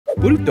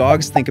What do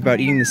dogs think about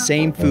eating the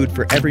same food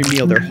for every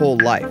meal their whole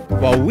life,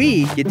 while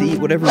we get to eat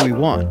whatever we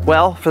want?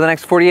 Well, for the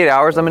next 48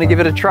 hours, I'm gonna give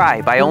it a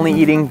try by only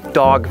eating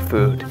dog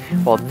food,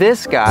 while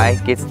this guy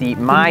gets to eat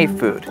my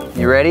food.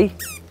 You ready?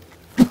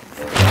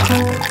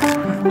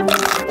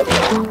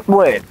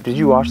 Wait, did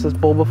you wash this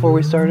bowl before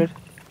we started?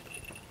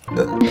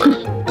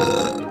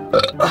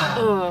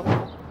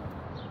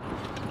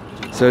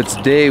 So it's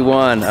day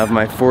one of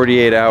my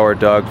 48-hour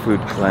dog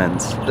food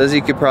cleanse. As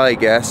you could probably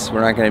guess,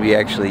 we're not gonna be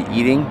actually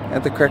eating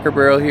at the Cracker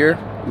Barrel here.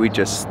 We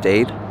just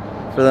stayed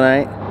for the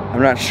night.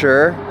 I'm not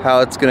sure how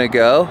it's gonna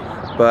go,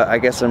 but I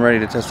guess I'm ready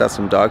to test out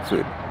some dog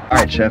food. All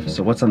right, chef,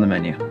 so what's on the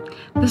menu?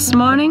 This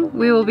morning,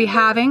 we will be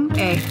having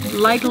a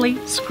lightly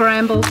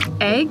scrambled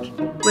egg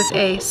with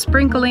a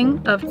sprinkling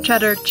of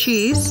cheddar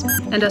cheese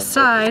and a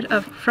side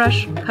of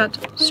fresh cut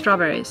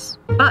strawberries.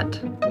 But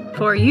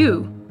for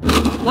you,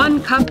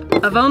 1 cup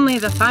of only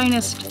the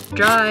finest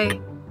dry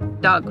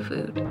dog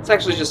food. It's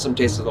actually just some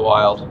Taste of the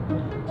Wild.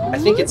 I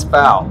think it's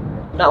foul.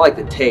 Not like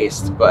the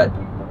taste, but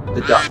the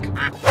duck.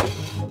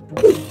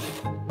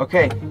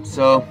 Okay,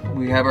 so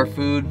we have our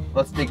food.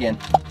 Let's dig in.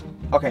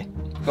 Okay,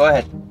 go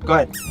ahead. Go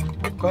ahead.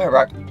 Go ahead,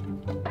 Rock.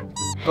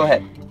 Go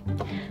ahead.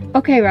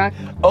 Okay, Rock.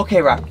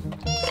 Okay, Rock.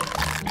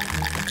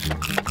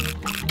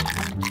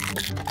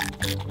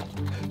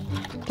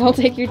 Don't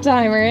take your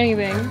time or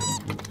anything.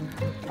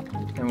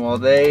 And while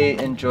they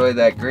enjoy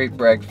that great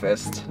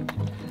breakfast,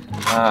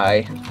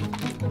 I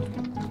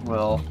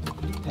will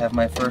have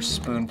my first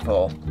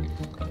spoonful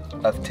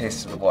of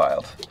Taste of the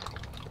Wild.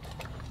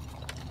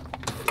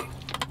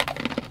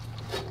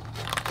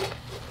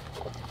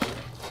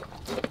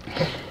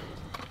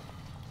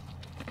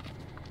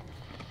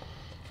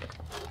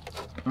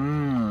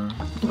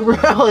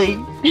 Really?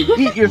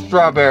 Eat your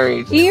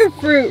strawberries. Eat your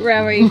fruit,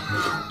 Remy.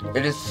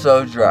 It is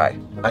so dry.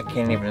 I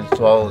can't even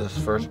swallow this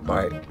first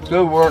bite.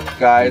 Good work,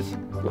 guys.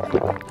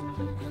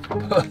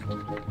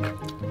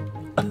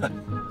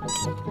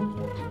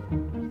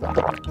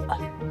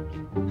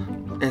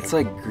 It's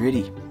like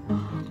gritty.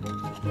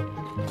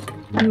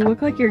 You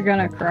look like you're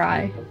gonna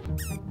cry.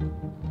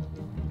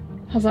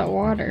 How's that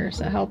water?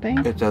 Is it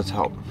helping? It does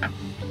help.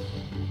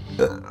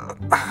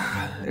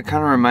 It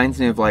kind of reminds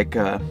me of like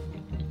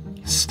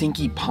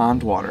stinky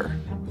pond water.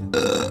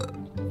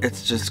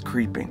 It's just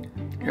creeping.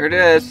 Here it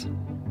is.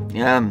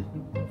 Yum.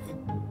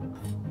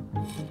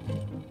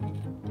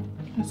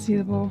 Let's see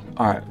the bowl.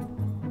 All right.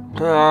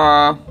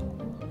 Ta-da.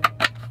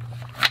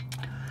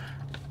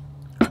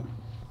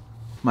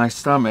 My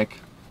stomach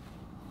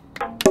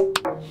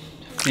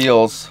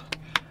feels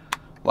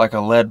like a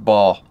lead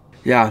ball.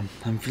 Yeah,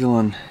 I'm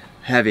feeling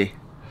heavy.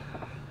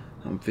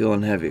 I'm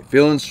feeling heavy,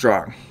 feeling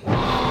strong.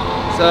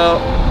 So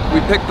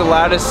we picked the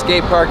loudest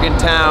skate park in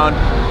town,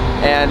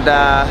 and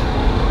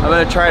I'm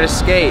gonna try to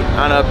skate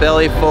on a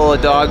belly full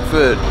of dog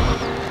food.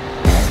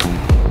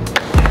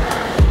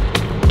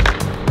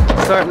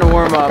 Starting to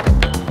warm up.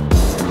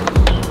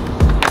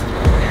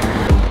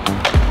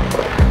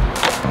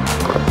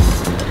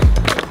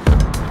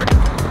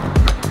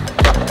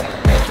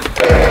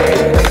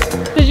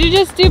 Did you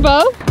just do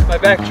both? My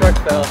back truck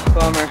fell,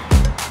 bummer.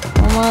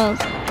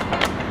 Almost.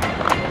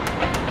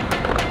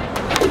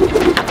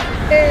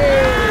 Hey.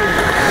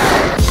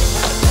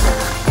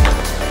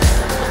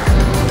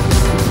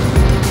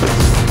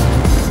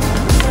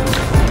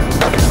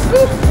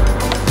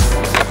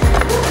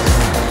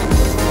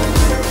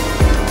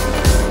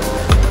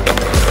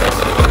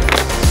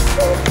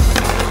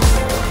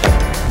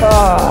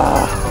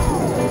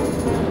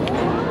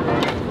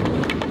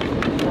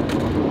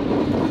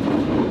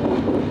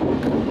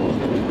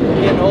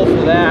 Getting old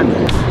for that.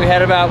 We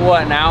had about,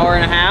 what, an hour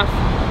and a half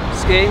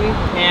skating,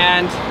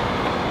 and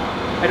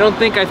I don't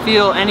think I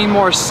feel any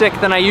more sick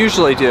than I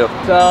usually do.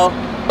 So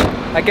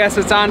I guess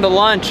it's on to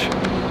lunch.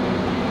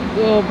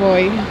 Oh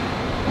boy.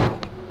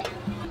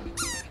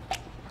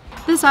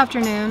 This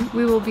afternoon,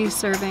 we will be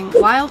serving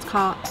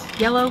wild-caught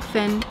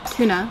yellowfin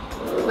tuna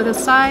with a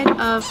side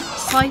of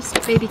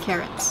sliced baby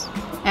carrots.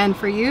 And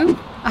for you,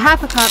 a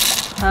half a cup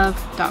of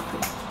dog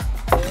food.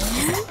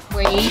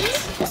 Wait.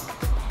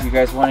 You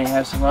guys want to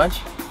have some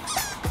lunch?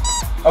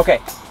 Okay,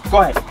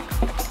 go ahead.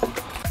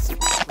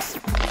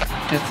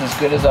 Just as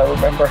good as I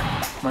remember.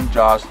 My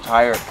jaw's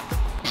tired.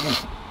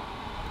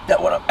 That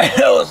one up my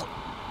nose.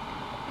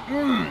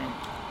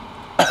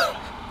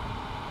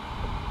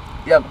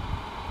 Yep.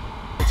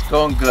 It's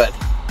going good.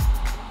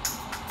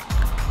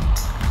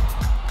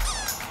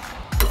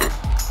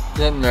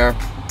 Getting there.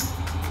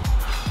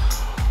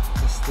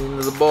 Just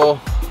into the bowl.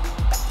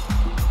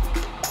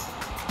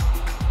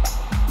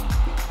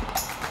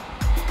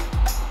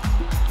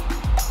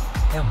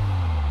 Yum.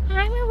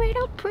 I'm a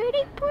little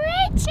pretty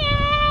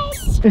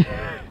princess.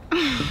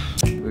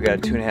 We got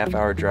a 2.5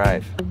 hour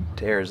drive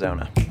to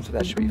Arizona, so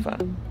that should be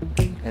fun.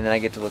 And then I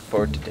get to look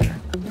forward to dinner.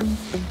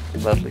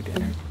 Lovely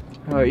dinner.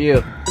 How about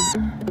you?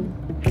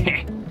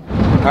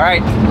 All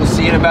right, we'll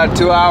see you in about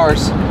 2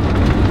 hours.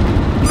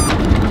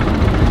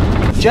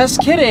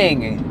 Just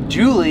kidding.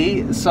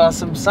 Julie saw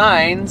some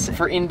signs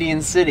for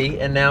Indian City,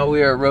 and now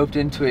we are roped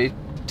into a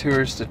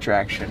tourist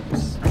attraction.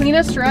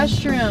 cleanest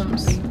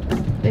restrooms.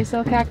 They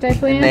sell cacti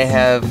plants? They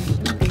have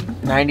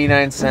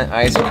 99-cent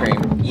ice cream,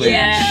 which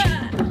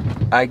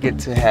I get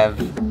to have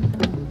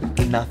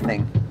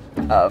nothing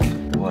of.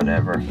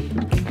 Whatever.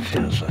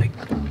 Feels like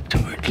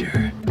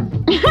torture.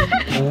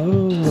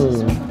 Oh.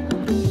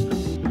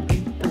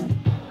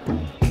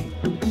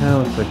 That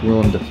looks like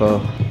Willem Dafoe.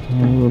 A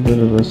little bit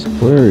of a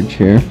splurge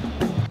here.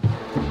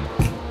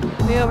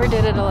 We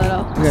overdid it a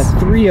little. We got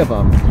 3 of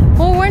them.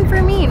 Well, one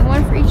for me and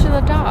one for each of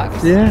the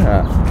dogs.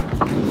 Yeah.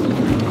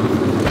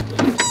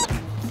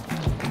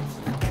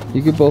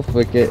 You could both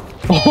lick it.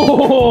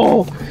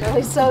 Oh!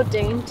 Really so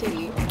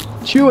dainty.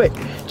 Chew it.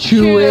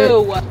 Chew it.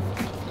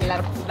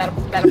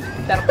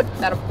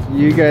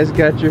 You guys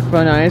got your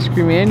fun ice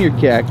cream and your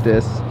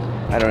cactus.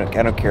 I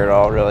don't care at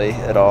all, really,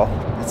 at all.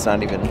 It's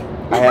not even.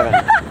 I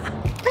haven't.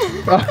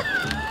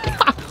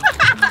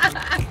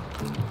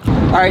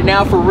 All right,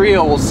 now for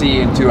real. We'll see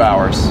you in 2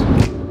 hours.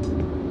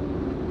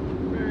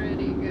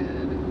 Pretty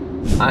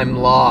good. I'm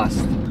lost.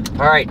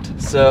 All right,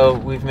 so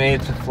we've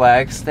made it to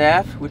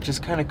Flagstaff, which is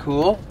kind of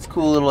cool. It's a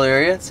cool little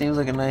area. It seems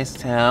like a nice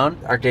town.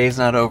 Our day's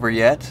not over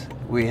yet.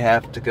 We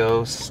have to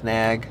go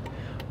snag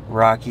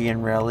Rocky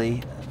and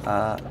Relly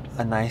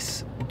a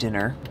nice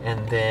dinner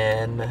and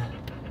then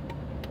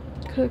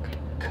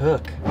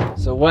Cook.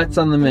 So what's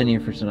on the menu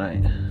for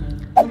tonight?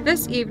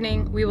 This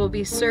evening, we will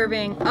be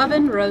serving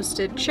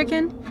oven-roasted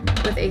chicken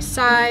with a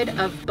side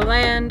of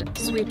bland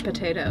sweet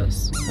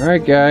potatoes. All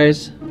right,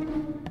 guys,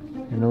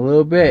 in a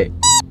little bit,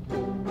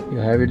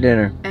 you'll have your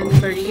dinner. And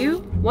for you,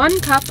 1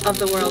 cup of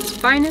the world's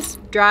finest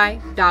dry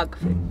dog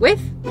food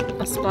with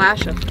a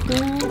splash of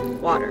cool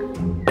water.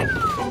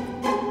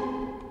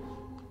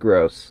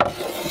 Gross.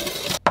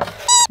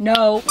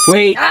 No.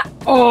 Wait. Ah.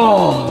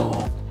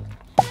 Oh.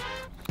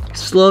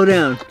 Slow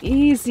down.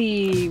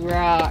 Easy,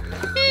 Rock.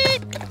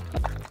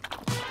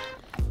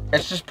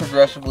 It's just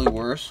progressively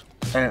worse,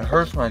 and it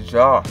hurts my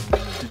jaw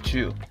to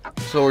chew.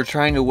 So we're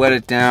trying to wet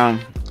it down,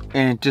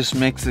 and it just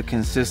makes the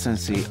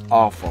consistency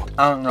awful.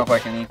 I don't know if I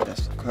can eat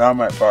this, because I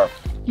might barf.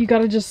 You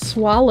gotta just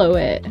swallow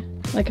it,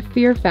 like a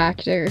Fear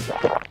Factor.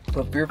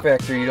 But Fear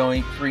Factor, you don't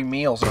eat 3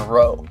 meals in a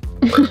row.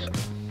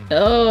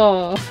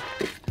 Oh.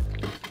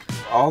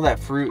 All that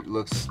fruit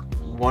looks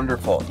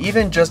wonderful.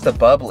 Even just a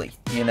bubbly,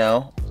 you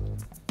know?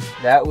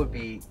 That would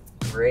be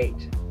great.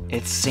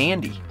 It's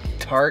sandy,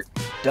 tart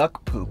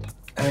duck poop.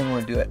 I don't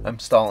want to do it. I'm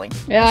stalling.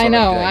 Yeah, I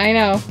know.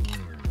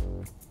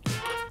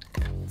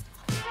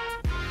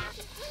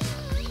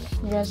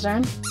 You guys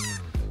done?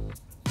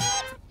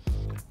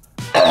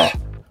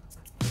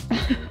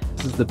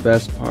 This is the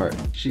best part.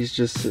 She's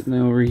just sitting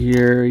over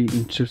here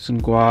eating chips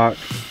and guac.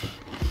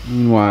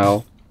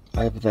 Meanwhile,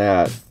 I have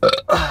that.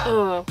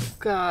 Oh,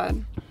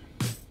 God.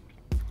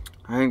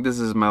 I think this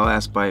is my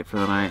last bite for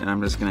the night, and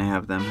I'm just gonna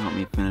have them help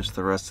me finish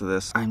the rest of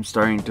this. I'm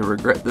starting to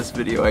regret this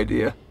video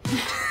idea.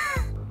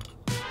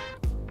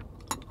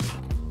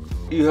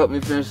 You help me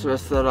finish the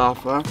rest of that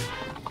off, huh?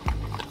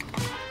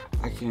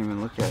 I can't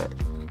even look at it.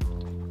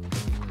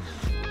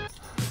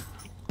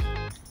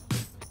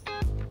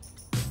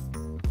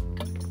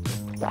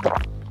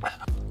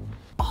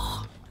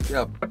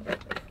 Yep.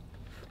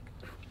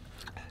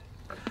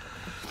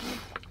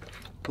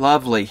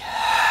 Lovely.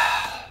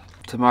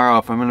 Tomorrow,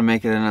 if I'm gonna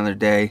make it another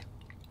day,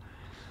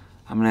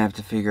 I'm gonna have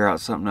to figure out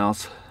something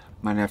else.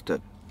 Might have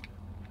to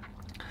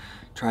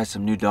try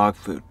some new dog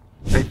food.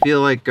 I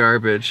feel like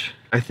garbage.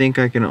 I think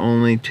I can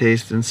only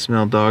taste and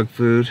smell dog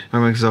food.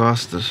 I'm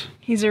exhausted.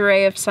 He's a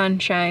ray of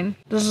sunshine.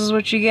 This is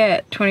what you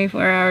get,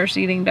 24 hours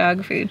eating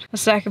dog food. A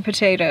sack of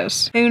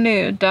potatoes. Who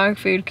knew dog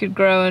food could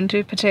grow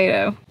into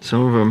potato?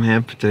 Some of them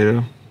have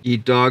potato.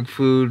 Eat dog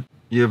food.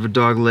 You have a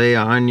dog lay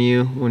on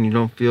you when you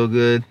don't feel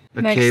good.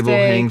 A Next cable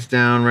day, hangs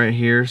down right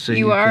here so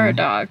you are can a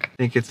dog.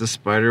 think it's a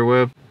spider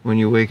web. When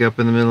you wake up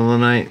in the middle of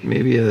the night,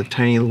 maybe a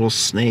tiny little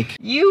snake.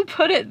 You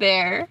put it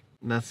there.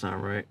 That's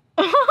not right.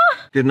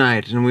 Good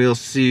night, and we'll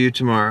see you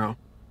tomorrow.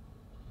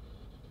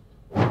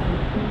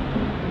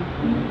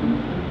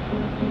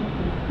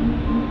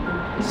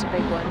 It's a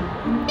big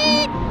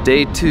one.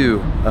 Day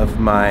 2 of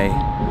my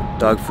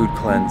dog food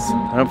cleanse.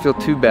 I don't feel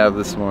too bad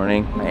this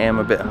morning. I am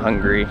a bit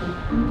hungry,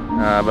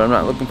 but I'm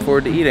not looking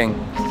forward to eating.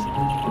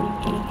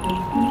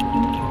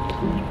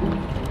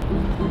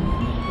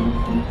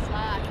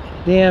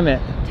 Damn it.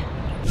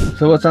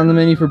 So what's on the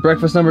menu for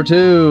breakfast number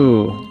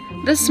 2?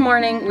 This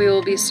morning we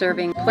will be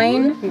serving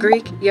plain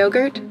Greek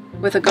yogurt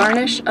with a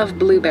garnish of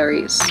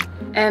blueberries.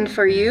 And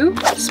for you,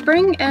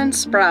 Spring and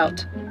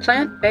Sprout,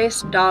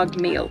 plant-based dog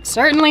meal.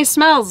 Certainly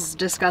smells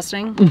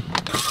disgusting.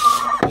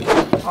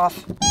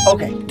 Off.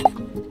 Okay.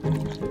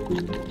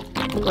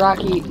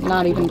 Rocky,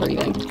 not even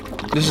breathing.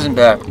 This isn't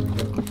bad.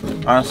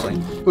 Honestly.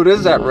 What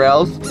is that,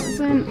 Rels?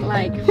 Doesn't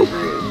like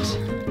fruit.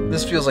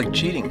 This feels like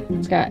cheating.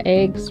 It's got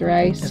eggs,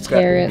 rice, It's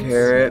carrots. got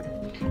carrot.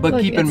 But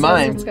Look, keep in it says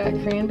mind, it's got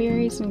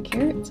cranberries and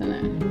carrots in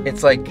it.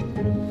 it's like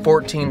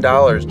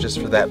 $14 just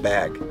for that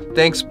bag.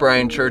 Thanks,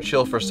 Brian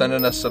Churchill, for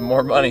sending us some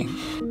more money.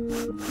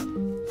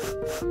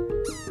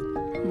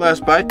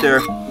 Last bite there.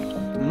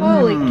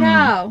 Holy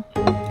cow.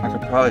 I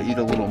could probably eat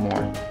a little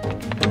more.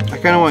 I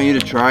kind of want you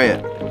to try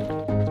it.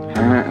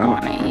 I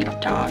want to eat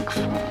dog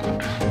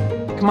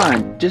food. Come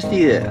on, just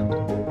eat it.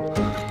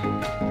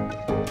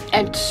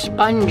 It's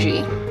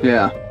spongy.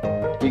 Yeah,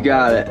 you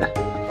got it.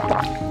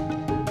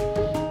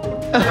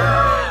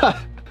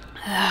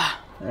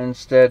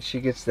 Instead, she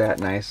gets that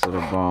nice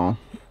little bowl.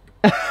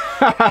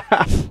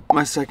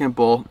 My second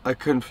bowl, I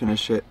couldn't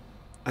finish it.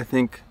 I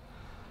think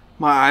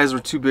my eyes were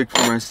too big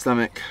for my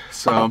stomach,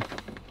 so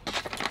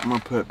I'm gonna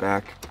put it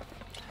back.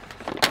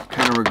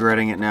 Kind of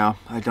regretting it now.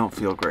 I don't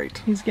feel great.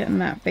 He's getting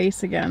that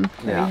face again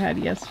that he had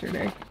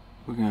yesterday.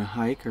 We're gonna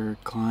hike or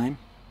climb?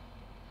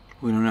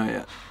 We don't know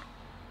yet.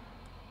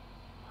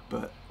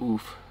 But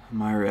oof,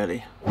 am I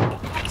ready?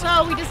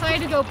 So we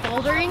decided to go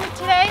bouldering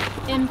today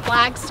in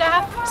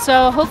Flagstaff.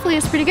 So hopefully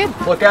it's pretty good.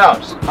 Look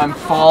out! I'm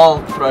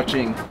fall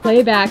thrutching.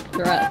 Playback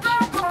thrutch.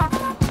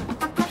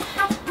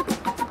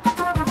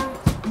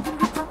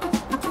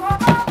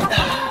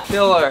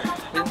 Filler,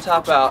 didn't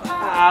top out.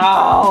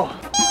 Ow!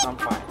 I'm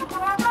fine.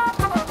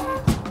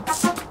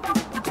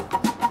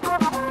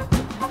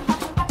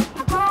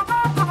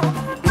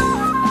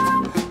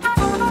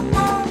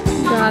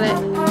 Got it.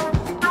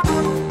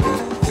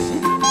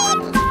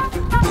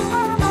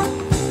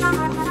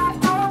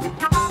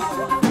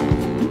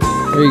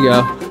 There you go.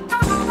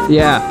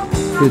 Yeah,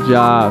 good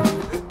job.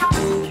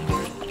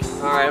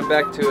 Alright, I'm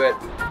back to it.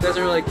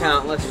 Doesn't really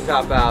count unless you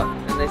top out.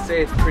 And they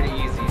say it's pretty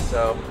easy,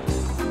 so.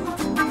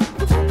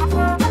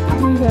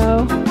 Here you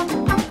go.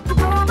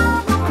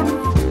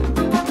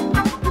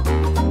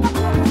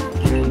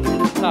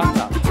 Top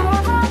out.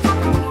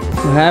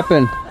 What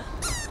happened?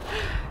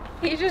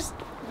 He just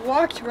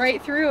walked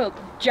right through a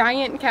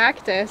giant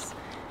cactus.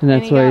 And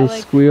that's he why got, he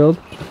like, squealed?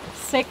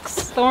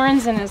 6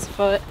 thorns in his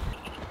foot.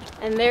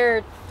 And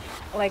they're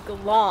like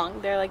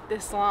long. They're like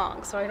this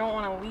long. So I don't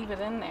want to leave it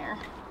in there.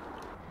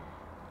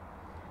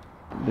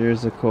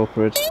 There's a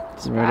culprit.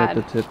 It's right bad.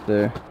 at the tip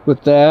there.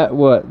 With that,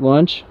 what,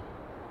 lunch?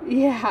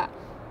 Yeah.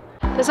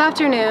 This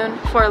afternoon,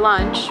 for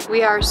lunch,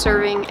 we are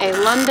serving a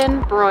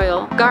London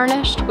broil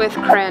garnished with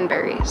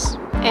cranberries.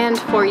 And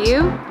for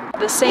you,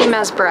 the same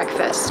as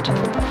breakfast,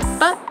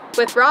 but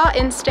with Raw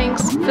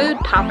Instincts food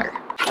topper.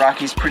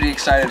 Rocky's pretty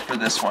excited for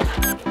this one.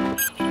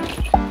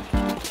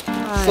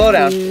 Slow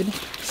down. Dude.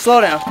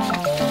 Slow down.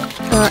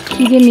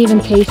 He didn't even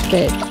taste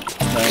it.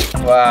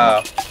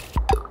 Wow.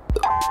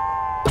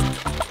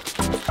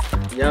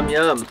 Yum,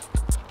 yum.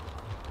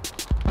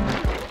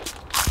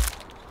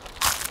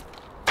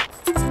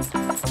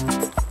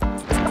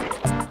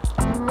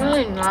 I'm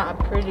really not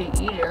a pretty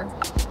eater.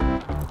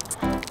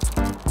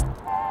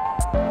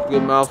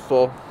 Good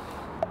mouthful.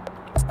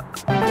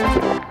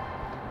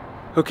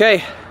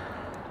 Okay.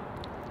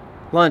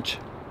 Lunch.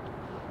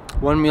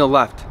 1 meal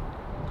left.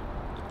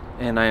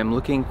 And I am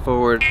looking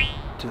forward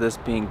to this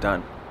being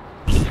done.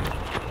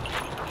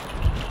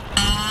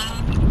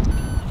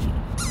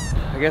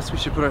 I guess we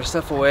should put our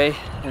stuff away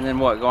and then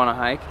what, go on a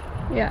hike?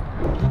 Yeah.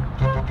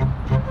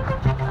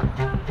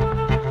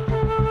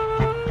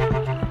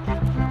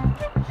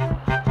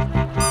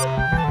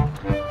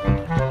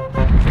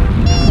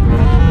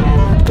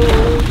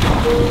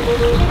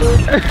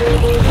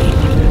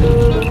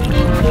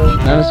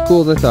 Not as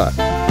cool as I thought.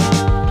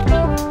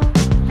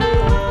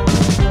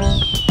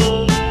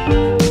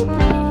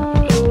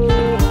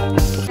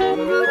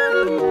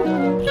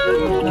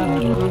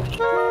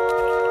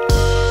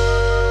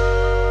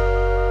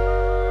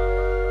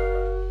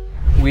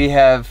 We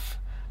have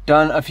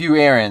done a few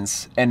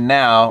errands and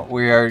now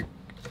we are,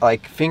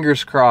 like,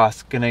 fingers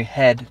crossed, gonna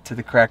head to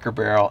the Cracker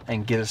Barrel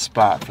and get a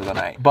spot for the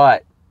night.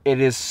 But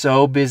it is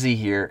so busy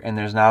here and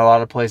there's not a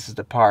lot of places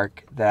to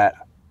park that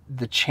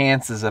the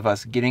chances of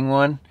us getting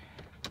one,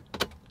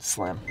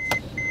 slim.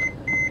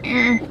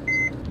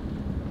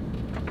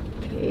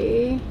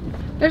 Okay.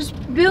 There's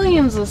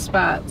billions of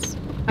spots.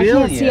 I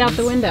can't see out the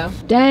Billions? window.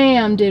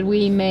 Damn, did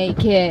we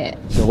make it.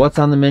 So what's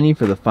on the menu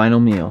for the final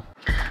meal?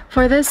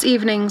 For this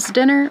evening's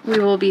dinner, we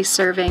will be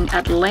serving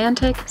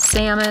Atlantic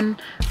salmon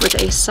with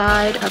a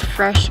side of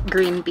fresh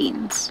green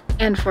beans.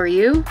 And for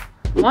you,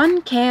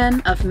 1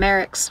 can of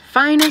Merrick's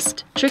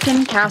finest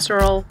chicken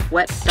casserole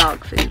wet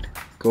dog food.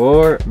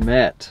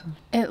 Gourmet.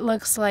 It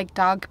looks like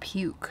dog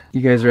puke.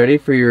 You guys ready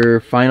for your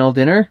final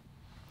dinner?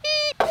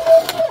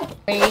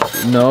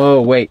 Wait.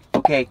 No, wait.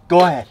 Okay, go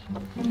ahead.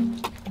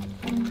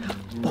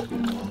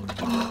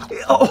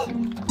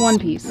 One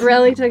piece.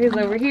 Relly took his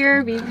over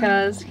here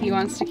because he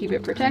wants to keep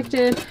it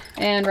protected,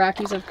 and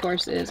Rocky's, of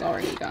course, is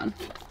already gone.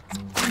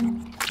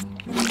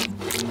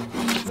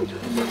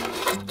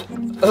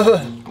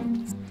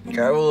 Can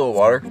I have a little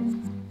water?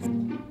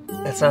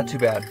 That's not too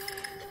bad.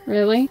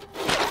 Really?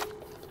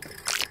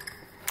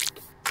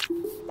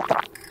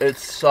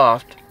 It's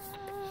soft.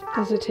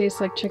 Does it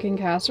taste like chicken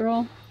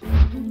casserole?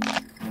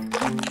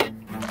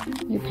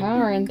 You're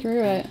powering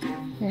through it.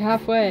 You're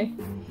halfway.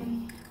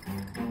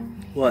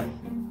 What?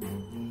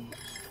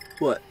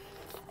 What?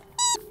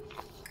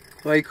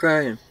 Why are you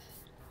crying?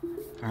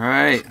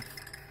 Alright,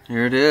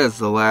 here it is,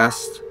 the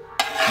last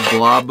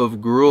blob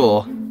of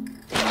gruel.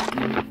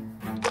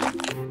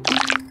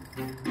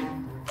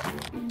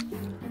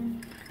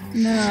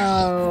 No,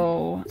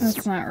 No,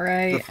 that's not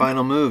right. The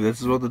final move.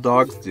 This is what the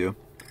dogs do.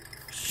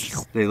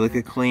 They lick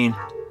it clean.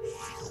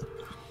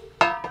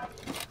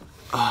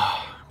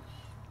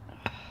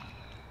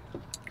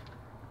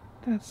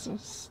 That's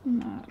just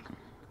not.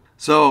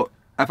 So,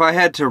 if I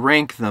had to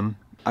rank them,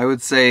 I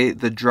would say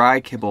the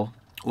dry kibble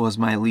was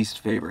my least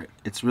favorite.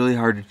 It's really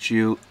hard to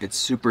chew, it's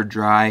super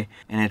dry,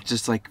 and it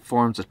just like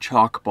forms a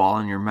chalk ball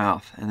in your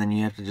mouth, and then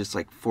you have to just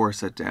like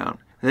force it down.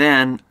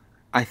 Then,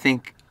 I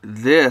think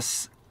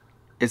this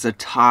is a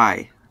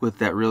tie with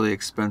that really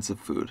expensive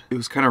food. It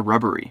was kind of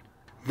rubbery.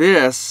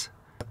 This,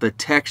 the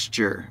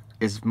texture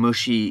is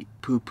mushy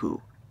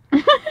poo-poo.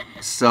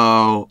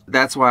 So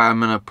that's why I'm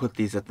gonna put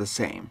these at the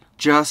same.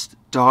 Just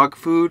dog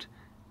food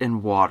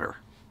and water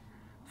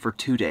for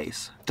 2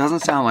 days.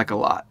 Doesn't sound like a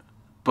lot,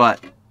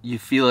 but you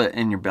feel it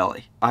in your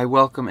belly. I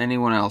welcome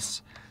anyone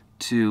else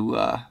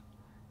to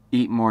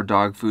eat more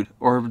dog food,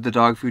 or the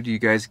dog food you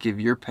guys give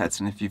your pets,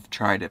 and if you've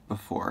tried it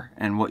before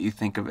and what you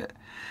think of it.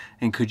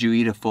 And could you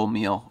eat a full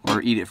meal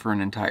or eat it for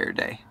an entire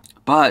day?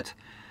 But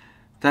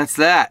that's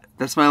that.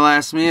 That's my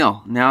last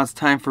meal. Now it's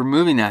time for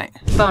movie night.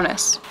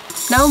 Bonus.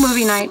 No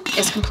movie night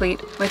is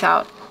complete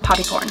without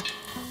popcorn.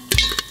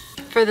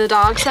 For the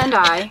dogs and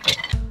I,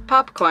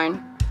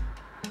 popcorn.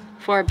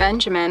 For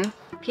Benjamin,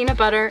 peanut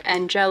butter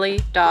and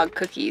jelly dog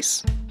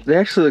cookies. They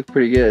actually look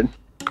pretty good.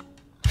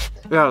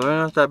 Yeah, they're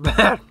not that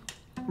bad.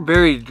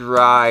 Very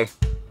dry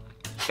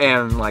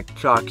and like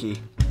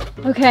chalky.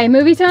 Okay,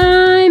 movie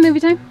time, movie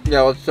time.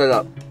 Yeah, let's set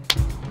up.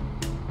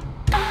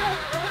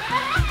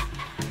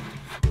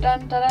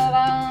 Dun, da,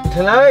 da, da.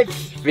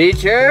 Tonight's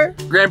feature,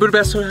 Grand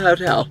Budapest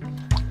Hotel.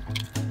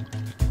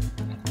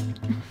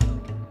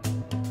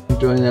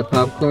 Enjoying that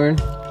popcorn?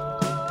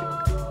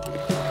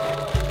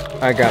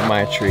 I got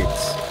my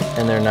treats,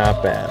 and they're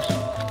not bad.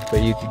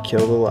 But you could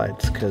kill the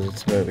lights, because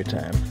it's movie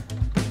time.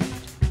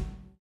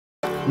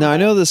 Now, I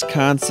know this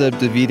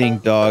concept of eating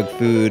dog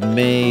food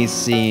may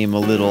seem a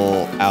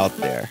little out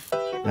there.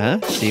 Huh?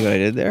 See what I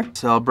did there?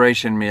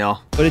 Celebration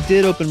meal. But it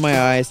did open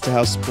my eyes to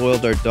how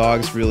spoiled our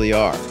dogs really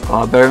are. A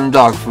lot better than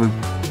dog food.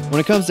 When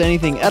it comes to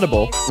anything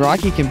edible,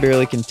 Rocky can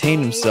barely contain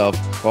himself,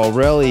 while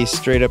Relly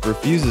straight up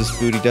refuses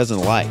food he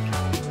doesn't like.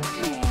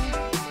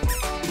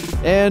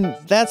 And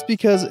that's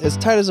because, as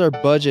tight as our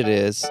budget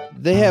is,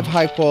 they have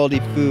high quality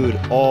food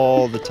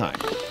all the time.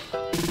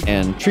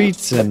 And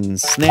treats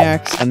and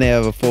snacks, and they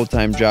have a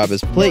full-time job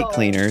as plate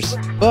cleaners.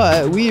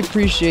 But we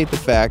appreciate the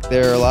fact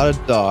there are a lot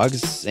of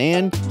dogs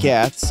and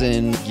cats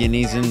and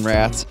guineas and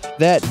rats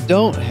that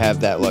don't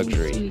have that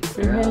luxury.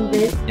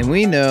 And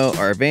we know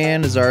our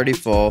van is already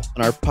full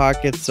and our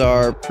pockets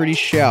are pretty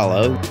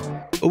shallow,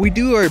 but we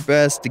do our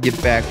best to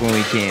give back when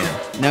we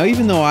can. Now,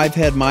 even though I've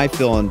had my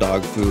fill on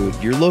dog food,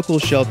 your local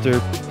shelter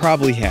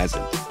probably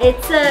hasn't.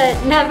 It's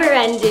a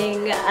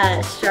never-ending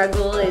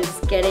struggle is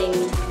getting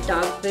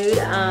dog food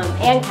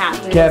and cat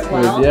food as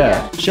well. Food,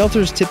 yeah.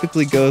 Shelters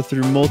typically go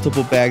through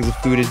multiple bags of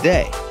food a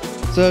day.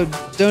 So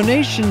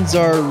donations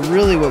are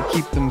really what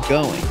keep them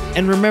going.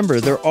 And remember,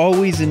 they're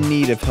always in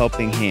need of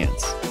helping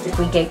hands. If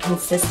we get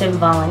consistent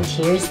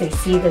volunteers, they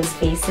see those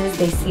faces,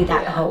 they see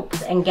that hope,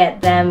 and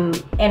get them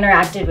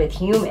interacted with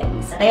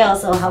humans. They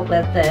also help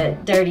with the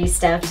dirty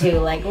stuff too,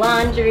 like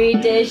laundry,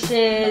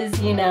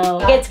 dishes, you know,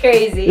 it gets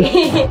crazy.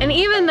 And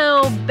even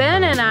though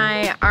Ben and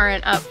I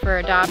aren't up for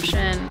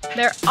adoption,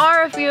 there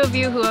are a few of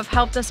you who have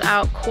helped us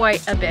out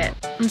quite a bit.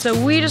 And so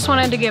we just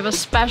wanted to give a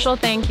special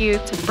thank you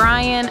to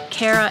Brian,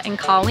 Kara, and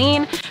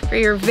Colleen for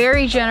your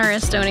very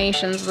generous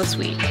donations this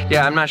week.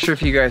 Yeah, I'm not sure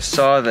if you guys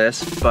saw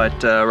this,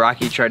 but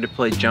Rocky tried to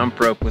play jump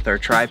rope with our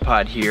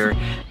tripod here,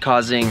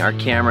 causing our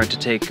camera to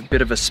take a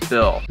bit of a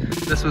spill.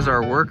 This was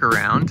our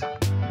workaround,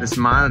 this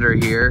monitor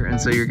here, and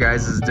so your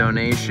guys'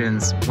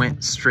 donations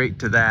went straight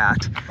to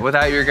that.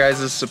 Without your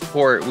guys'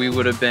 support, we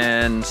would have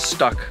been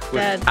stuck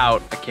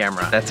without a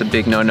camera. That's a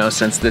big no-no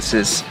since this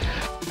is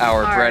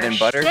our bread and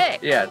butter. Shtick.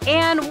 Yeah.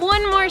 And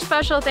one more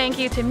special thank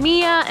you to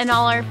Mia and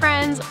all our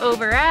friends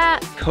over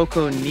at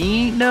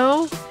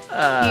Coconino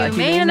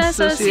Humane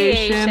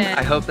Association.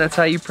 I hope that's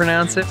how you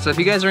pronounce it. So if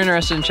you guys are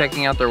interested in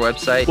checking out their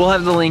website, we'll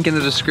have the link in the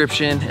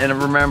description. And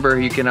remember,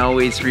 you can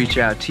always reach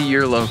out to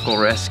your local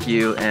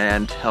rescue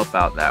and help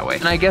out that way.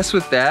 And I guess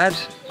with that,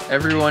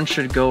 everyone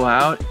should go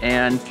out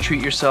and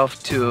treat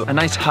yourself to a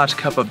nice hot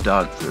cup of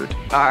dog food.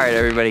 All right,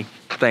 everybody.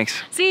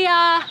 Thanks. See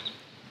ya!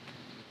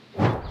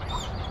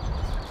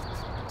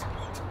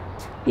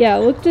 Yeah,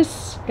 look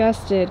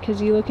disgusted, because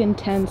you look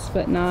intense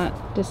but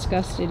not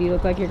disgusted. You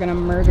look like you're gonna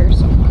murder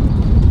someone.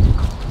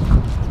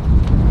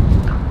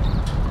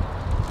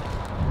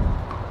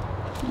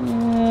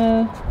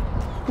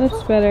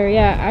 That's better.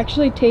 Yeah,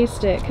 actually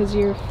taste it, because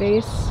your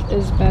face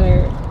is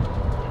better.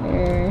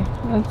 Here,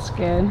 that's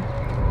good.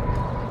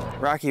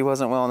 Rocky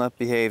wasn't well enough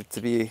behaved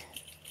to be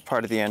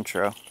part of the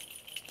intro.